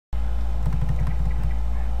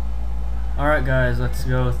Alright guys, let's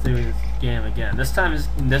go through this game again. This time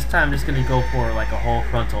I'm just gonna go for like a whole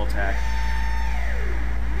frontal attack.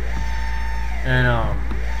 And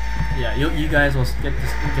yeah, you guys will get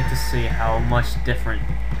to see how much different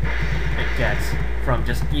it gets from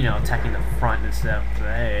just, you know, attacking the front instead of the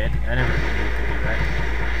head. I never knew you could do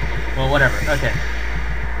that. Well, whatever. Okay.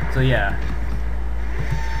 So yeah.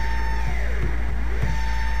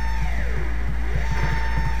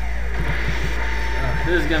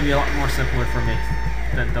 This is going to be a lot more simpler for me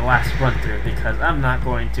than the last run through because I'm not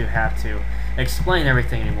going to have to explain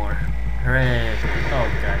everything anymore. Hooray. Oh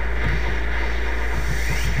god.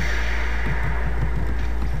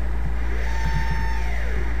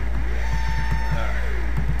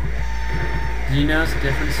 Did you notice the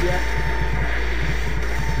difference yet?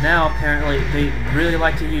 Now apparently they really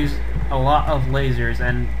like to use a lot of lasers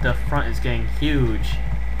and the front is getting huge.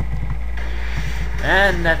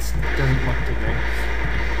 And that doesn't look too good.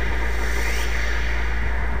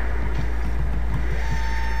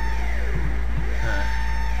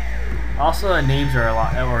 Also, the names are a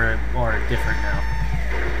lot or different now.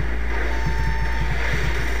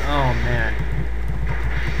 Oh man,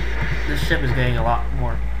 this ship is getting a lot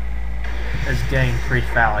more. It's getting pretty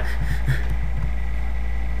phallic.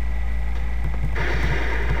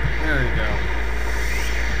 There we go.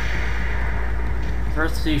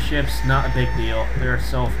 First two ships, not a big deal. They're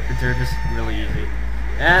just really easy,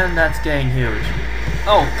 and that's getting huge.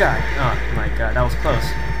 Oh god! Oh my god, that was close.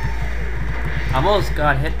 Almost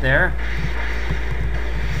got hit there.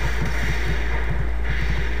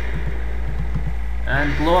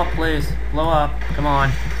 And blow up, please. Blow up. Come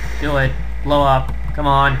on. Do it. Blow up. Come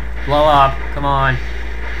on. Blow up. Come on.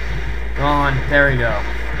 Come on. There we go.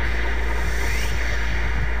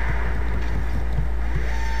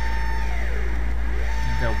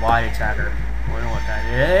 The wide attacker. I don't know what that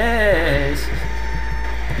is.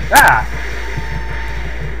 Ah!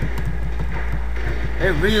 They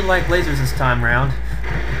really like lasers this time round.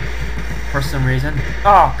 For some reason.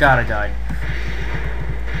 Oh god, I died.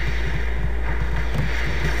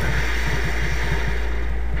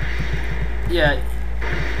 Yeah.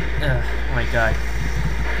 Oh my god.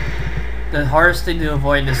 The hardest thing to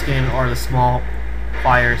avoid in this game are the small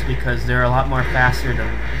fires because they're a lot more faster than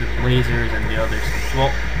the lasers and the others.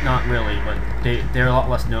 Well, not really, but they're a lot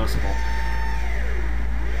less noticeable.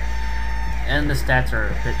 And the stats are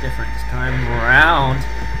a bit different this time around.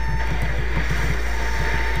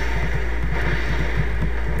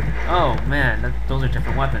 Oh man, those are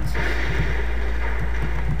different weapons.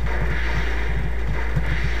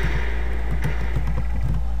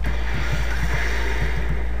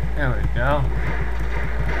 There we go.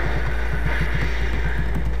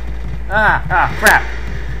 Ah, crap!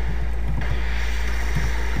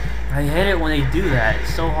 I hate it when they do that.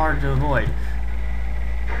 It's so hard to avoid.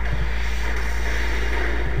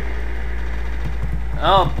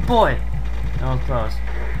 Oh boy! That was close.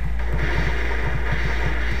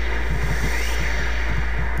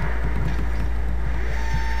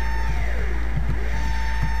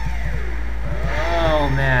 Oh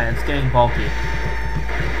man, it's getting bulky.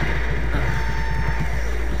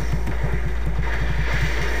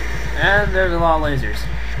 And there's a lot of lasers.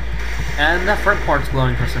 And the front part's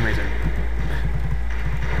glowing for some reason.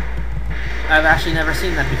 I've actually never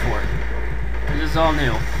seen that before. This is all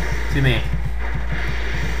new to me.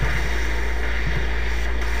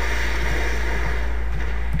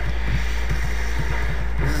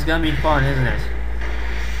 This is gonna be fun, isn't it?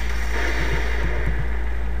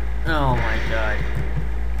 Oh my god.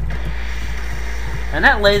 And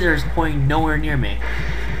that laser is pointing nowhere near me.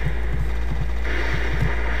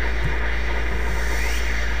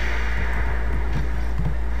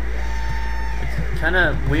 Kind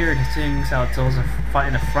of weird seeing how it's always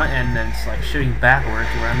fighting the front end and it's like shooting backwards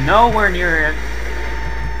where I'm nowhere near it.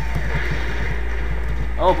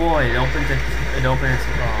 Oh boy, it opens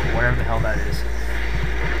oh, whatever the hell that is.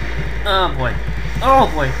 Oh boy. Oh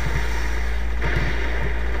boy.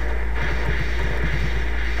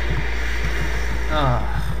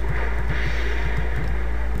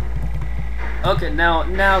 Okay,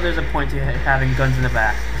 now there's a point to having guns in the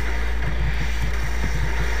back.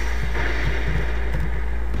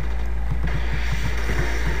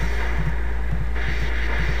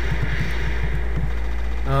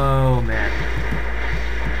 Oh man.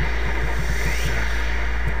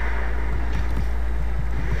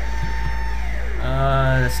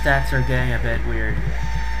 The stats are getting a bit weird.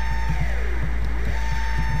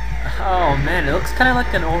 Oh man, it looks kind of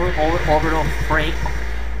like an orbital frame.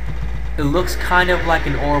 It looks kind of like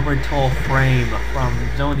an orbital frame from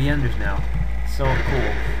Zone of the Enders now. So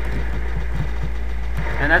cool.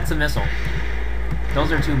 And that's a missile.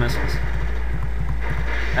 Those are two missiles.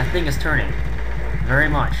 That thing is turning. Very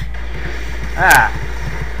much. Ah!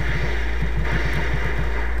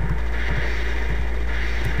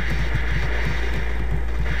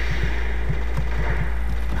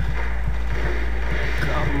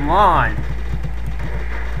 Come on!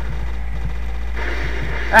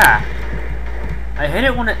 Ah! I hate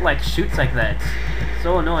it when it like shoots like that. It's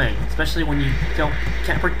so annoying, especially when you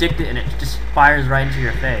can't predict it and it just fires right into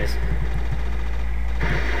your face.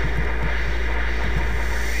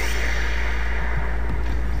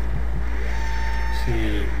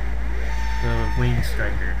 See, the wing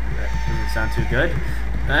striker. That doesn't sound too good,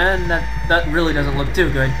 and that really doesn't look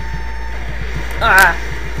too good. Ah!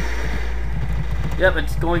 Yep,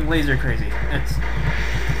 it's going laser crazy.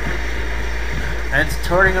 It's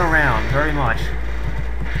turning around very much.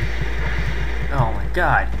 Oh my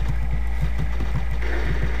god.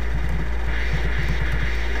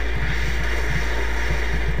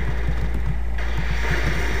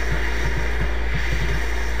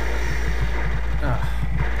 Oh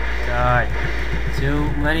god.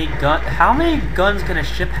 Too many guns. How many guns can a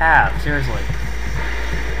ship have? Seriously.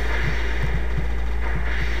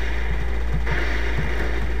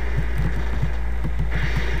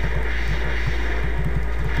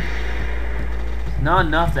 Not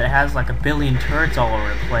enough that it has like a billion turrets all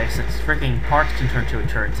over the place. Its freaking parts can turn to a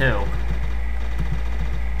turret too.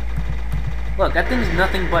 Look, that thing's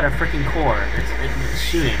nothing but a freaking core. It's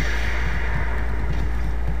shooting.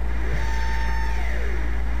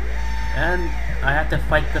 And I have to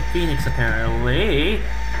fight the Phoenix apparently.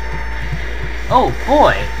 Oh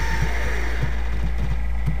boy!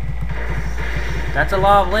 That's a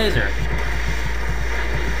lot of laser.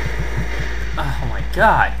 Oh my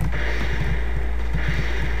god.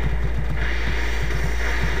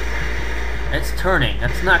 It's turning.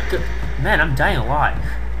 That's not good. Man, I'm dying a lot.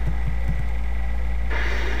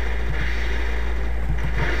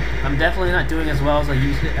 I'm definitely not doing as well as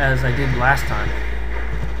I did last time.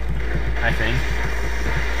 I think.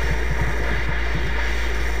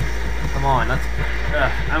 Come on, let's.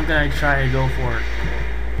 I'm gonna try to go for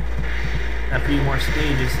a few more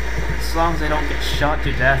stages, as long as I don't get shot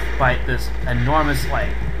to death by this enormous,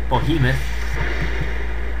 like, behemoth.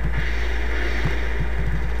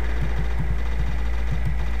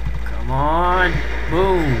 Come on!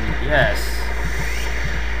 Boom! Yes!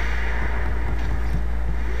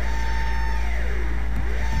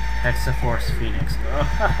 Hexaforce Phoenix. Oh,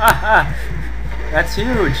 that's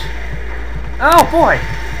huge! Oh boy!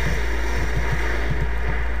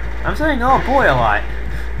 I'm saying oh boy a lot.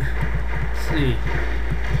 Let's see.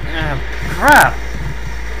 Crap!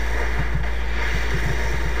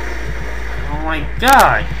 Oh my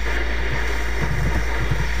god!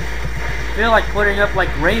 I feel like putting up like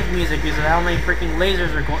rave music because of how many freaking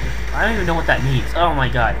lasers are going. I don't even know what that means. Oh my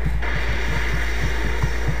god.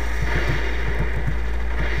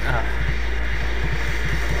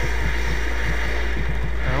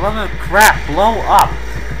 For the love of crap, blow up!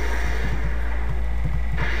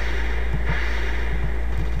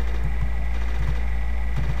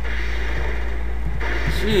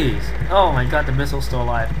 Jeez. Oh my god, the missile's still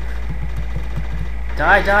alive.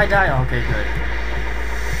 Die, die, die. Okay, good.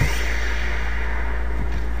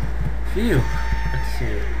 Phew. Let's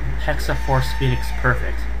see. Hexaforce Phoenix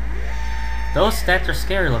perfect. Those stats are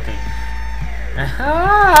scary looking.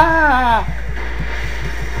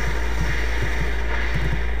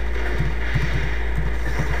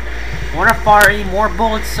 Wanna fire any more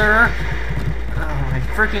bullets, sir? Oh my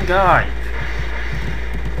freaking god.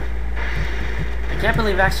 I can't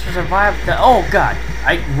believe I actually survived that. Oh god.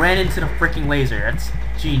 I ran into the freaking laser. That's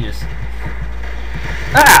genius.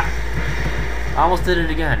 Ah! I almost did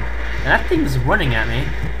it again. And that thing's running at me.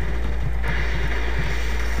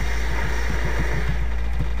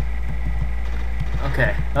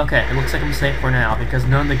 Okay, okay, it looks like I'm safe for now because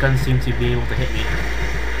none of the guns seem to be able to hit me.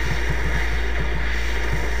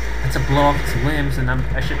 That's a blow off its limbs and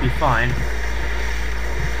I should be fine.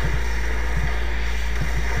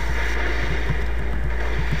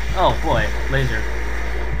 Oh boy, laser.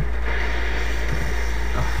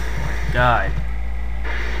 Oh my god.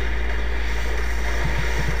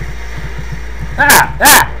 Ah!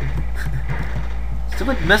 Ah!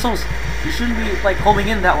 Stupid missiles! You shouldn't be, like, homing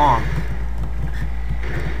in that long.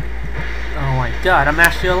 Oh my god, I'm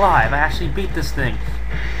actually alive. I actually beat this thing.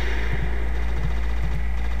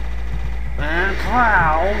 And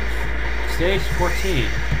cloud! Stage 14.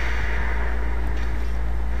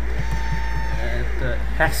 The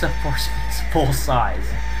Hexaforce is full size.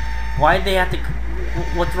 Why did they have to...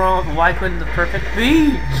 What's wrong? Why couldn't the perfect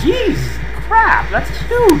be? Jeez! Crap! That's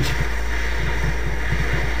huge!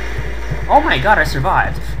 Oh my god, I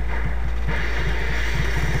survived.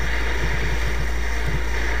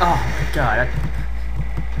 Oh my god.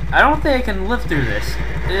 I don't think I can live through this.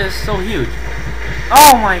 It is so huge.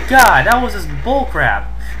 Oh my god, that was just bullcrap.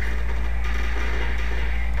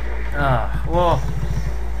 Well,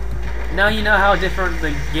 now you know how different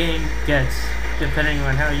the game gets depending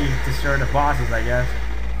on how you destroy the bosses, I guess.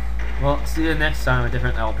 Well, see you next time with a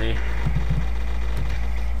different LP.